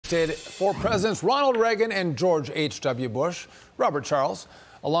hosted for Presidents Ronald Reagan and George H.W. Bush. Robert Charles,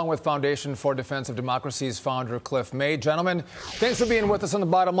 along with Foundation for Defense of Democracy's founder, Cliff May. Gentlemen, thanks for being with us on The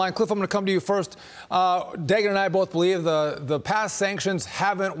Bottom Line. Cliff, I'm going to come to you first. Dagan and I both believe the past sanctions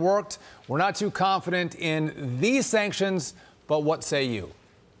haven't worked. We're not too confident in these sanctions, but what say you?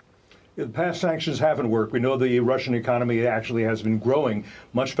 The past sanctions haven't worked. We know the Russian economy actually has been growing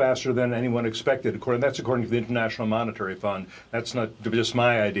much faster than anyone expected. That's according to the International Monetary Fund. That's not just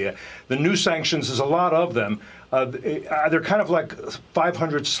my idea. The new sanctions, there's a lot of them. They're kind of like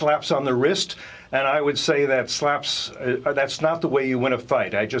 500 slaps on the wrist. And I would say that slaps, that's not the way you win a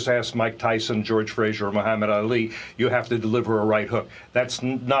fight. I just asked Mike Tyson, George Frazier, or Muhammad Ali, you have to deliver a right hook. That's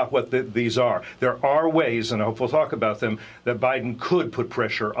not what these are. There are ways, and I hope we'll talk about them, that Biden could put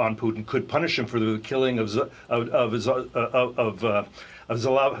pressure on Putin, could punish him for the killing of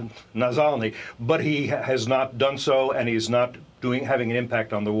Navalny, but he has not done so, and he's not having an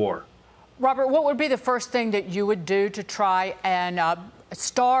impact on the war. Robert, what would be the first thing that you would do to try and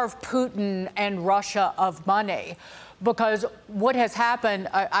starve Putin and Russia of money? Because what has happened,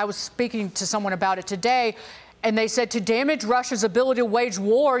 I was speaking to someone about it today, and they said to damage Russia's ability to wage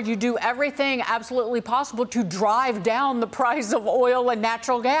war, you do everything absolutely possible to drive down the price of oil and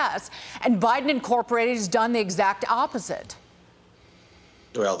natural gas. And Biden Incorporated has done the exact opposite.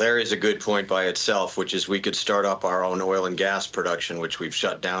 Well, there is a good point by itself, which is we could start up our own oil and gas production, which we've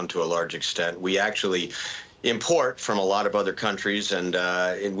shut down to a large extent. We actually import from a lot of other countries, and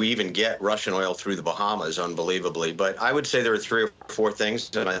we even get Russian oil through the Bahamas, unbelievably. But I would say there are 3 or 4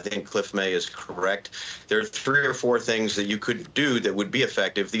 things, and I think Cliff May is correct. There are 3 or 4 things that you could do that would be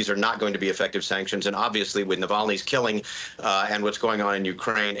effective. These are not going to be effective sanctions, and obviously with Navalny's killing and what's going on in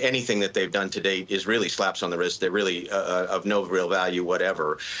Ukraine, anything that they've done to date is really slaps on the wrist. They're really of no real value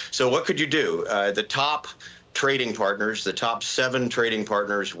whatever. So what could you do? The top trading partners, the top 7 trading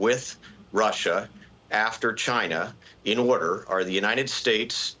partners with Russia after China, in order, are the United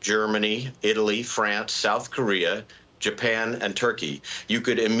States, Germany, Italy, France, South Korea, Japan, and Turkey. You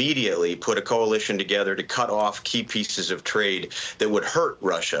could immediately put a coalition together to cut off key pieces of trade that would hurt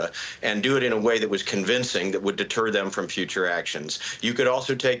Russia and do it in a way that was convincing, that would deter them from future actions. You could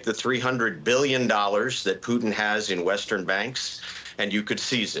also take the $300 billion that Putin has in Western banks, and you could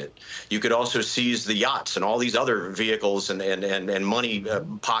seize it. You could also seize the yachts and all these other vehicles and money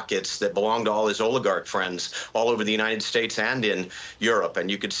pockets that belong to all his oligarch friends all over the United States and in Europe, and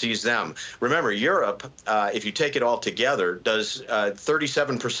you could seize them. Remember, Europe, if you take it all together, does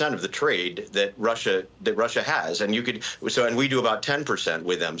 37% of the trade that Russia has, and and we do about 10%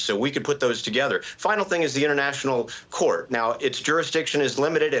 with them. So we could put those together. Final thing is the International Court. Now, its jurisdiction is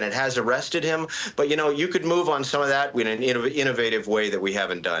limited, and it has arrested him, but you could move on some of that in an innovative way that we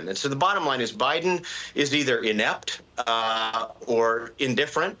haven't done. And so the bottom line is Biden is either inept or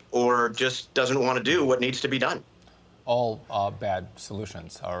indifferent or just doesn't want to do what needs to be done. All bad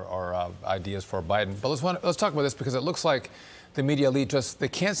solutions or ideas for Biden. But let's talk about this, because it looks like the media elite they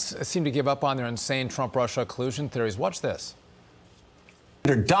can't seem to give up on their insane Trump-Russia collusion theories. Watch this.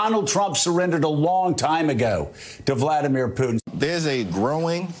 Donald Trump surrendered a long time ago to Vladimir Putin. There's a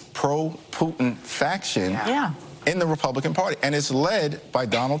growing pro-Putin faction. Yeah. In the Republican Party, and it's led by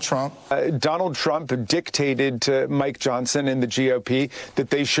Donald Trump. Donald Trump dictated to Mike Johnson and the GOP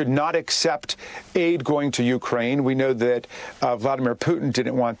that they should not accept aid going to Ukraine. We know that Vladimir Putin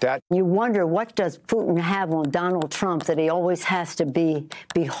didn't want that. You wonder, what does Putin have on Donald Trump that he always has to be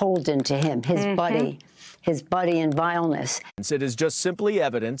beholden to him, his buddy? His buddy in vileness. It is just simply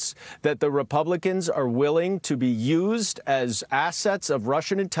evidence that the Republicans are willing to be used as assets of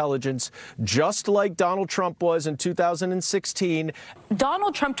Russian intelligence, just like Donald Trump was in 2016.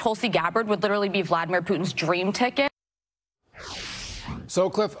 Donald Trump, Tulsi Gabbard would literally be Vladimir Putin's dream ticket. So,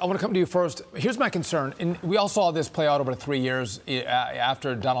 Cliff, I want to come to you first. Here's my concern. And we all saw this play out over 3 years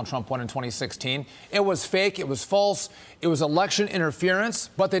after Donald Trump won in 2016. It was fake. It was false. It was election interference,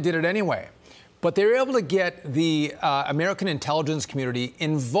 but they did it anyway. But they were able to get the American intelligence community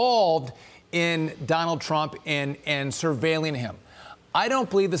involved in Donald Trump and surveilling him. I don't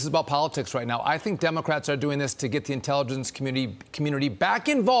believe this is about politics right now. I think Democrats are doing this to get the intelligence community back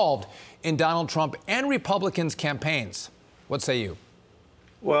involved in Donald Trump and Republicans' campaigns. What say you?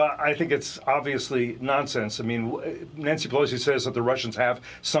 Well, I think it's obviously nonsense. I mean, Nancy Pelosi says that the Russians have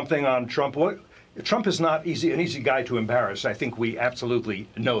something on Trump. Trump is not an easy guy to embarrass. I think we absolutely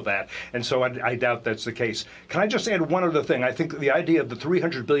know that. And so I doubt that's the case. Can I just add one other thing? I think the idea of the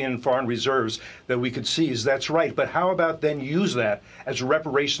 $300 billion in foreign reserves that we could seize, that's right. But how about then use that as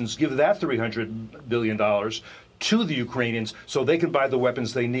reparations, give that $300 billion to the Ukrainians so they can buy the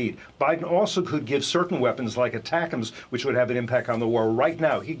weapons they need. Biden also could give certain weapons like ATACMS, which would have an impact on the war. Right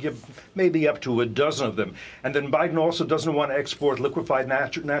now, he'd give maybe up to a dozen of them. And then Biden also doesn't want to export liquefied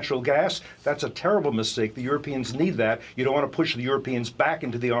natural gas. That's a terrible mistake. The Europeans need that. You don't want to push the Europeans back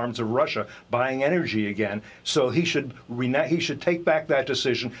into the arms of Russia buying energy again. So he should take back that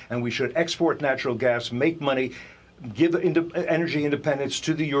decision, and we should export natural gas, make money, give energy independence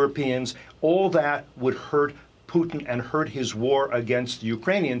to the Europeans. All that would hurt Putin and hurt his war against the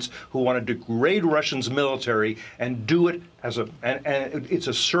Ukrainians, who want to degrade Russia's military and do it as and it's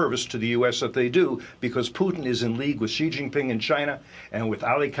a service to the U.S. that they do, because Putin is in league with Xi Jinping in China and with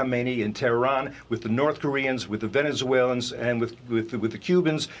Ali Khamenei in Tehran, with the North Koreans, with the Venezuelans, and with the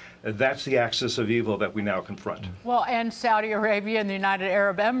Cubans. That's the axis of evil that we now confront. Well, and Saudi Arabia and the United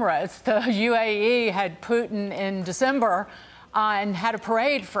Arab Emirates. The UAE had Putin in December and had a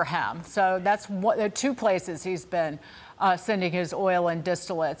parade for him. So that's two places he's been sending his oil and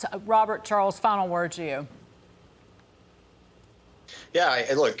distillates. Robert, Charles, final word to you. Yeah,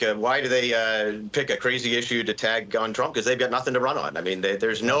 look, why do they pick a crazy issue to tag on Trump? Because they've got nothing to run on. I mean,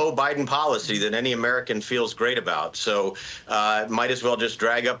 there's no Biden policy that any American feels great about. So might as well just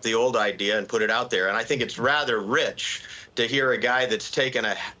drag up the old idea and put it out there. And I think it's rather rich to hear a guy that's taken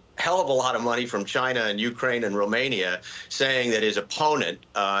a hell of a lot of money from China and Ukraine and Romania saying that his opponent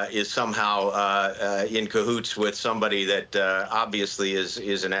is somehow in cahoots with somebody that obviously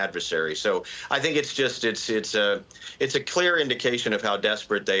is an adversary. So I think it's just it's a clear indication of how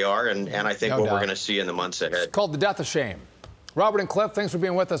desperate they are, and I think what we're going to see in the months ahead. It's called the death of shame. Robert and Cliff, thanks for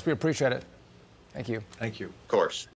being with us. We appreciate it. Thank you. Thank you. Of course.